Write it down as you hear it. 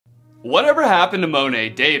Whatever happened to Monet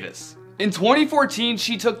Davis? In 2014,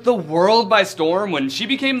 she took the world by storm when she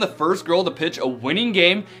became the first girl to pitch a winning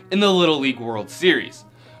game in the Little League World Series.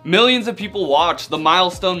 Millions of people watched the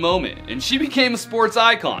milestone moment, and she became a sports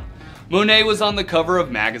icon. Monet was on the cover of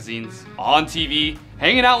magazines, on TV,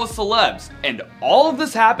 hanging out with celebs, and all of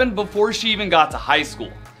this happened before she even got to high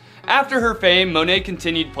school. After her fame, Monet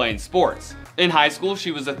continued playing sports. In high school,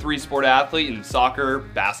 she was a three-sport athlete in soccer,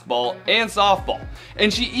 basketball, and softball,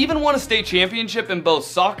 and she even won a state championship in both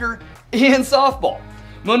soccer and softball.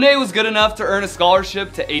 Monet was good enough to earn a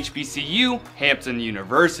scholarship to HBCU, Hampton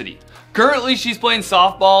University. Currently, she's playing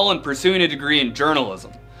softball and pursuing a degree in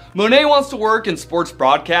journalism. Monet wants to work in sports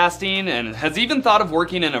broadcasting and has even thought of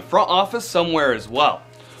working in a front office somewhere as well.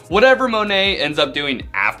 Whatever Monet ends up doing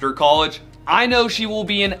after college, I know she will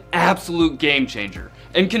be an absolute game changer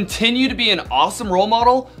and continue to be an awesome role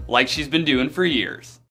model like she's been doing for years.